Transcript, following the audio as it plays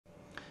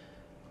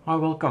Hi,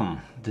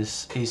 welcome.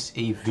 This is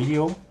a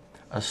video,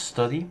 a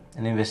study,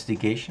 an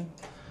investigation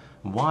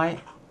why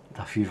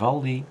the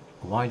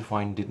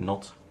vivaldi-widevine did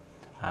not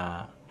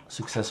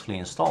successfully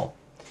install.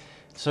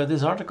 So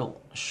this article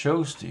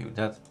shows to you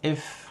that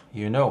if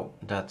you know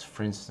that,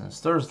 for instance,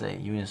 Thursday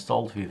you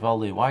installed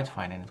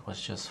vivaldi-widevine and it was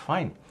just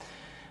fine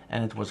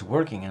and it was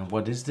working, and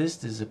what is this?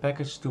 This is a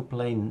package to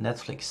play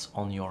Netflix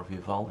on your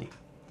Vivaldi.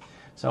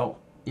 So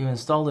you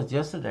installed it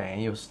yesterday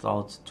and you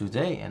installed it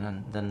today,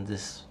 and then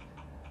this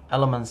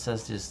element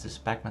says this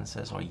pacman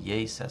says, or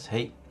yay says,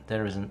 hey,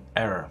 there is an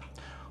error.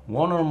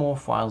 One or more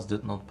files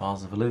did not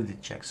pass the validity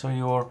check. So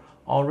you're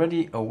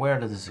already aware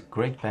that it's a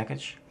great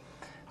package.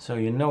 So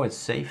you know it's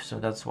safe, so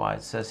that's why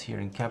it says here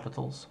in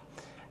capitals.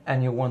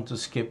 And you want to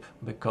skip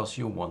because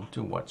you want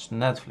to watch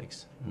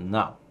Netflix.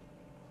 Now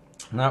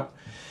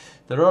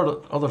there are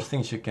other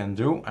things you can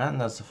do,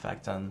 and that's the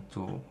fact, and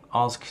to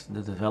ask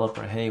the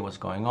developer, hey, what's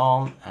going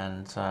on,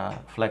 and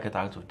flag it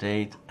out of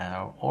date,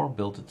 or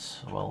build it,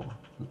 well,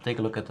 take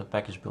a look at the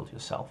package build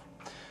yourself.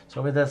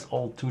 So if that's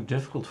all too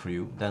difficult for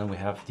you, then we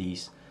have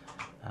these,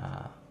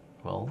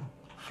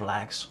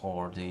 flags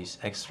or these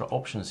extra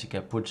options you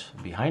can put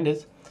behind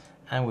it,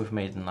 and we've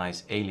made a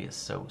nice alias.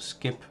 So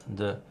skip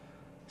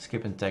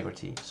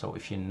integrity. So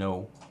if you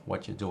know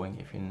what you're doing,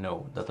 if you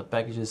know that the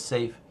package is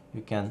safe,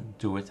 you can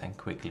do it and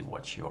quickly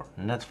watch your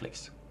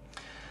Netflix.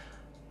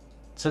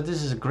 So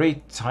this is a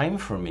great time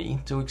for me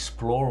to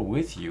explore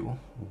with you,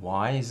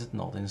 why is it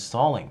not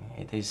installing?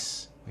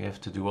 We have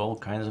to do all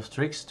kinds of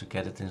tricks to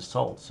get it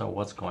installed. So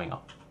what's going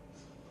on?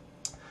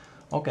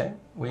 Okay,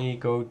 we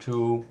go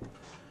to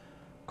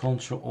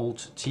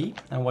Ctrl-Alt-T,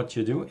 and what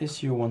you do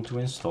is you want to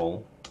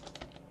install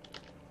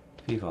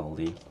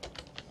Vivaldi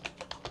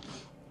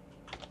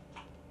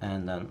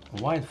and then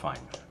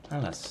Widevine,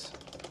 and let's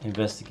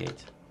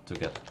investigate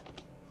together.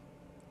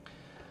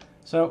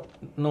 So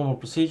normal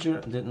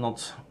procedure, did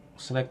not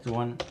select the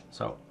one.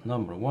 So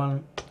number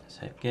one,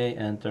 say okay,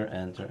 enter,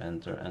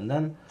 and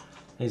then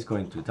it's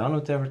going to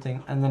download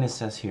everything, and then it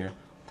says here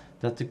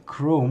that the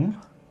Chrome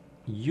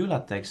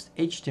EULA text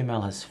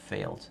HTML has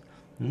failed,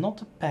 not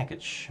the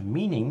package,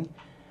 meaning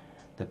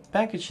the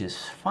package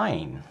is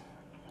fine.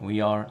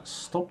 We are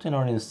stopped in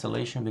our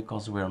installation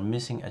because we are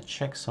missing a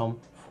checksum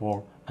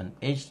for an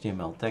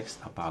HTML text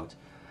about,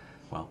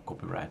 well,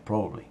 copyright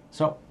probably.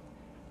 So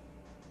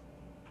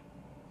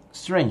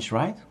strange,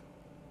 right?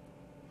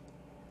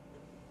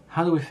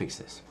 How do we fix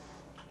this?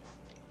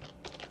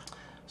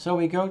 So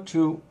we go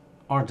to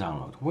our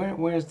download.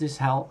 Where is this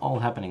all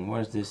happening?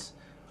 Where is this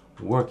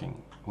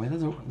working?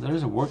 Well, there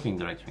is a working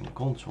directory.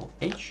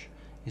 Ctrl-H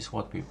is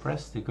what we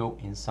press to go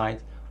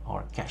inside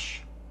our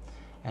cache.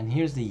 And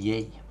here's the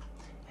yay.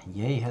 And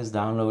yay has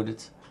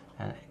downloaded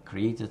and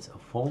created a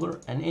folder,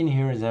 and in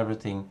here is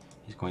everything.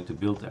 He's going to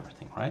build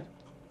everything, right?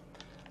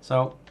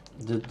 So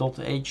the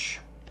 .h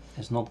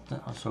is not,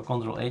 so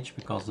Ctrl-H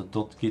because the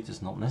 .git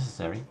is not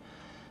necessary.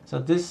 So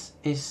this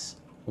is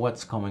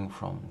what's coming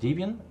from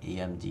Debian,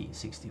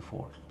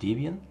 AMD64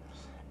 Debian,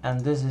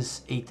 and this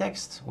is a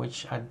text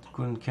which I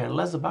couldn't care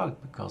less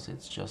about because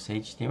it's just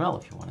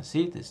HTML. If you want to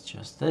see it, it's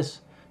just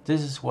this.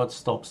 This is what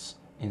stops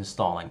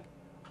installing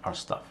our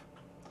stuff.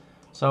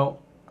 So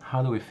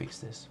how do we fix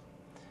this?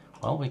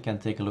 Well, we can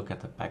take a look at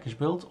the package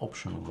build.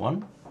 Option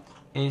 1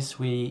 is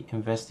we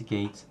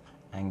investigate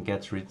and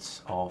get rid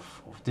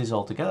of this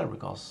altogether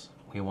because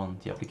we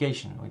want the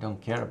application. We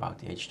don't care about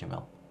the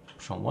HTML.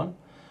 Option 1.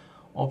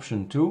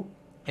 Option 2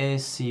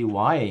 is see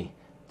why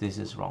this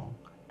is wrong,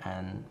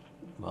 and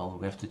well,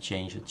 we have to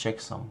change the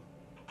checksum.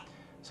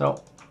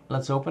 So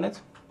let's open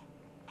it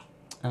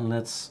and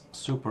let's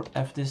super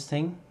F this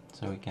thing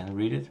so we can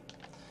read it.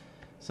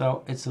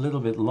 So it's a little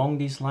bit long,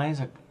 these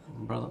lines are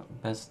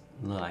best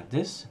like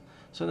this.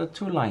 So there are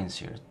two lines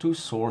here, two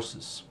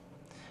sources,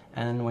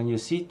 and when you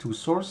see two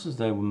sources,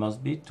 there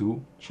must be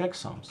two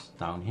checksums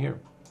down here.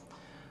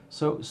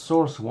 So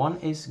source 1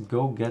 is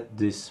go get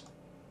this,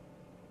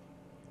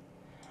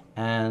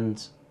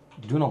 and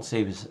do not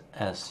save it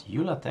as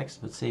EULA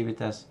text, but save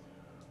it as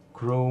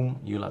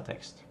Chrome EULA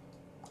text.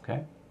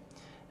 Okay,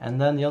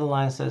 and then the other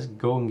line says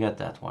go and get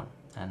that one,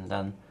 and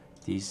then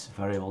these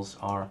variables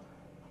are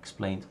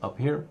explained up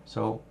here,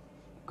 so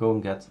go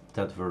and get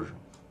that version.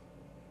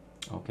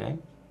 Okay,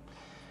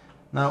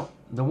 now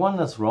the one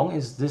that's wrong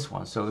is this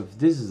one. So if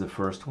this is the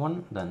first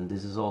one, then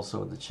this is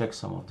also the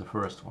checksum of the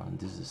first one.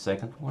 This is the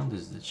second one,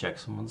 this is the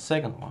checksum of the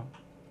second one.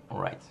 All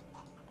right,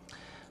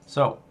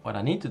 so what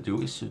I need to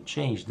do is to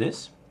change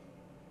this.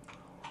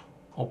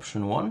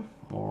 Option 1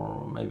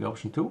 or maybe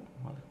option 2.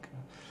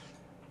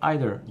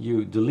 Either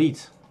you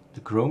delete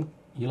the Chrome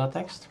EULA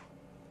text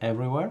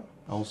everywhere,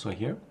 also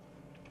here,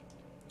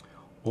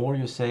 or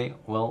you say,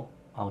 well,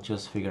 I'll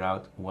just figure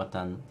out what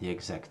then the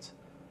exact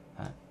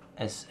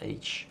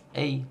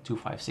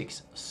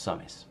SHA256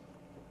 sum is.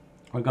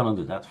 We're gonna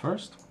do that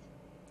first.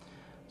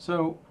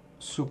 So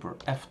super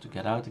F to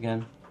get out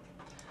again.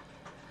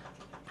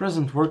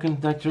 Present working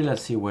directory,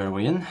 let's see where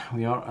we're in.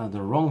 We are at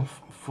the wrong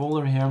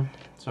folder here.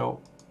 So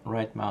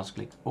right mouse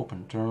click,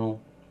 open terminal,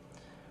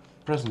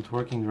 present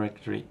working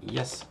directory,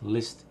 yes,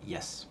 list,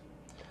 yes.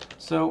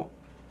 So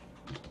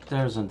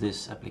there's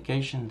this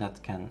application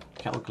that can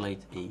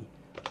calculate a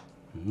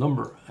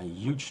number, a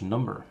huge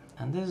number,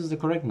 and this is the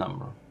correct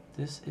number.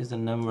 This is the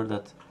number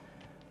that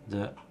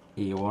the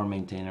AOR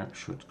maintainer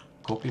should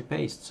copy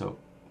paste. So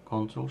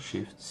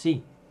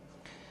Ctrl-Shift-C,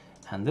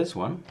 and this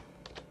one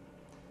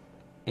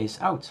is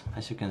out.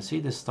 As you can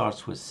see, this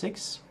starts with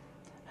 6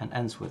 and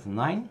ends with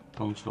 9,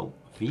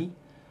 Ctrl-V,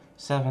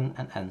 7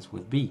 and ends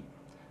with B.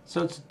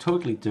 So it's a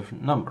totally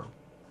different number.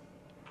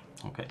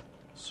 Okay,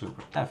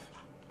 Super F.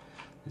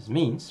 This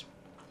means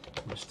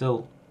we're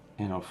still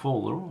in our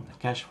folder, the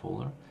cache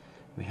folder.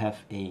 We have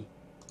a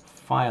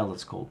file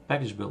that's called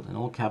pkgbuild in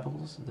all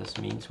capitals. This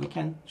means we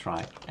can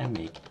try and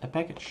make a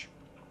package.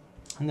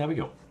 And there we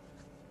go.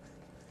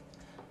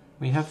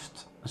 We have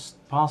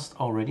passed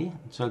already.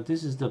 So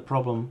this is the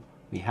problem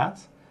we had,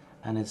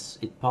 and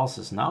it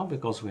passes now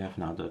because we have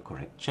now the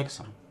correct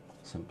checksum.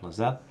 Simple as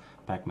that.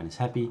 Pacman is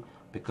happy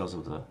because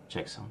of the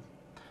checksum.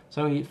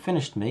 So he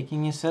finished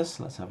making, he says.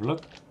 Let's have a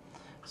look.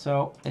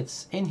 So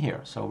it's in here.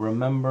 So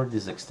remember,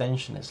 this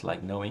extension is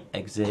like knowing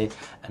exe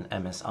and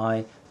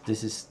MSI.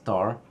 This is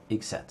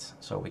 *xz.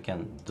 So we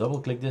can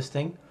double click this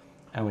thing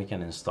and we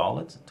can install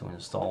it. To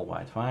install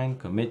Widevine,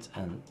 commit,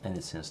 and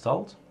it's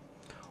installed.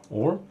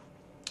 Or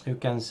you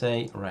can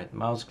say right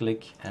mouse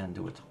click and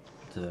do it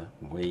the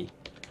way,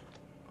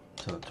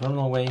 so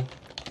terminal way,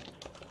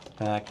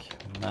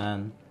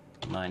 pacman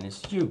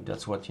 -u.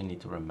 That's what you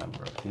need to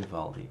remember.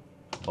 Vivaldi.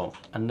 Boom.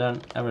 And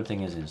then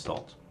everything is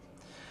installed.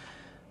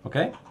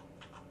 Okay.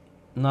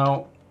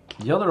 Now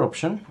the other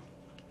option,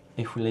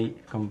 if we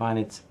combine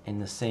it in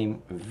the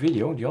same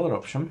video, the other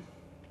option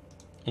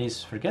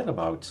is forget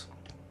about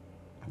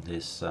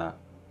this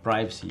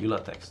privacy EULA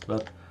text.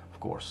 But of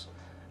course,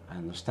 I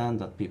understand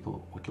that people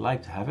would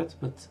like to have it,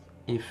 but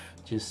if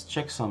just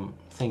checksum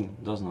thing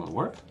does not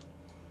work,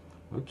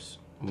 oops,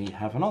 we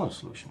have another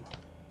solution.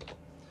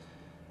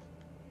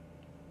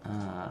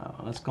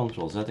 Let's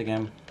Ctrl-Z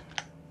again.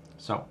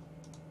 So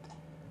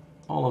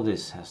all of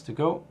this has to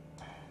go.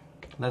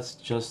 Let's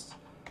just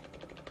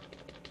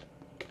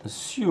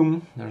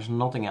assume there's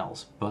nothing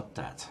else but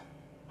that,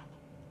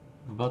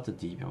 but the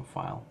Debian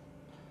file.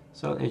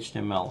 So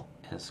HTML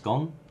is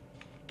gone.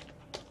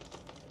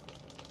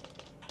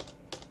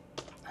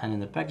 And in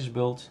the package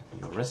build,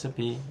 your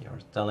recipe,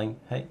 you're telling,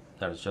 hey,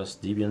 there's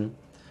just Debian,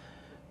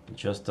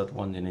 just that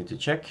one you need to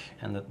check,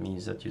 and that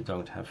means that you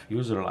don't have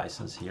user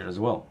license here as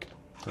well.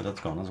 So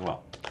that's gone as well.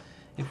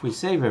 If we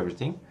save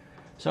everything,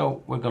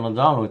 so we're going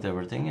to download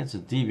everything. It's a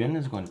Debian,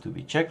 it's going to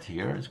be checked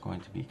here, it's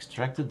going to be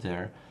extracted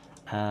there,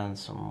 and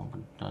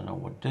someone don't know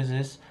what this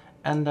is,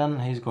 and then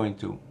he's going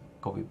to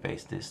copy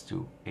paste this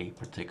to a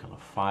particular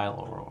file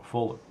or a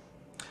folder.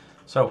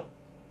 So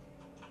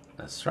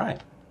let's try.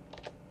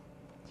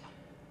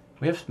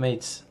 We have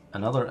made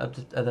another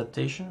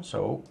adaptation,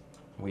 so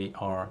we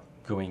are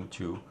going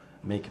to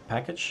make a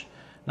package.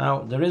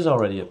 Now there is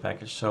already a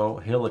package, so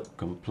he'll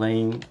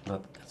complain,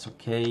 but it's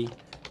okay,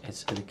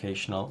 it's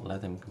educational,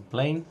 let him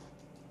complain,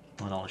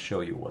 and I'll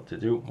show you what to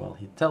do. Well,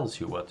 he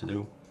tells you what to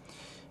do.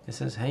 He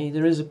says, hey,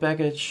 there is a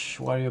package,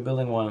 why are you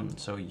building one?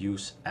 So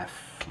use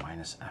F,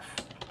 -F.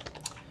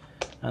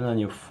 And then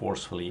you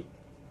forcefully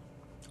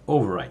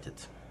overwrite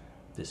it,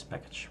 this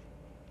package.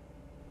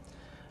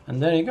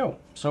 And there you go.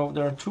 So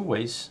there are two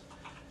ways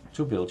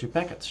to build your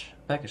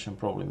package, and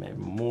probably maybe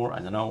more, I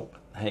don't know.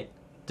 Hey,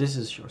 this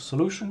is your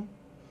solution.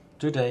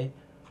 Today,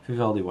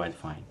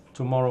 vivaldi-widevine.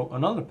 Tomorrow,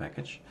 another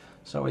package.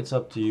 So it's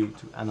up to you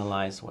to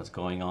analyze what's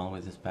going on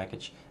with this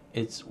package.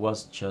 It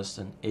was just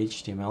an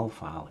HTML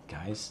file,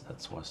 guys.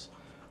 That was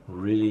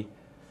really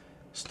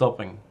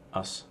stopping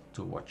us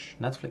to watch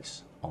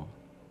Netflix on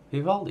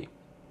Vivaldi.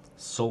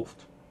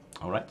 Solved.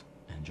 All right,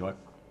 enjoy.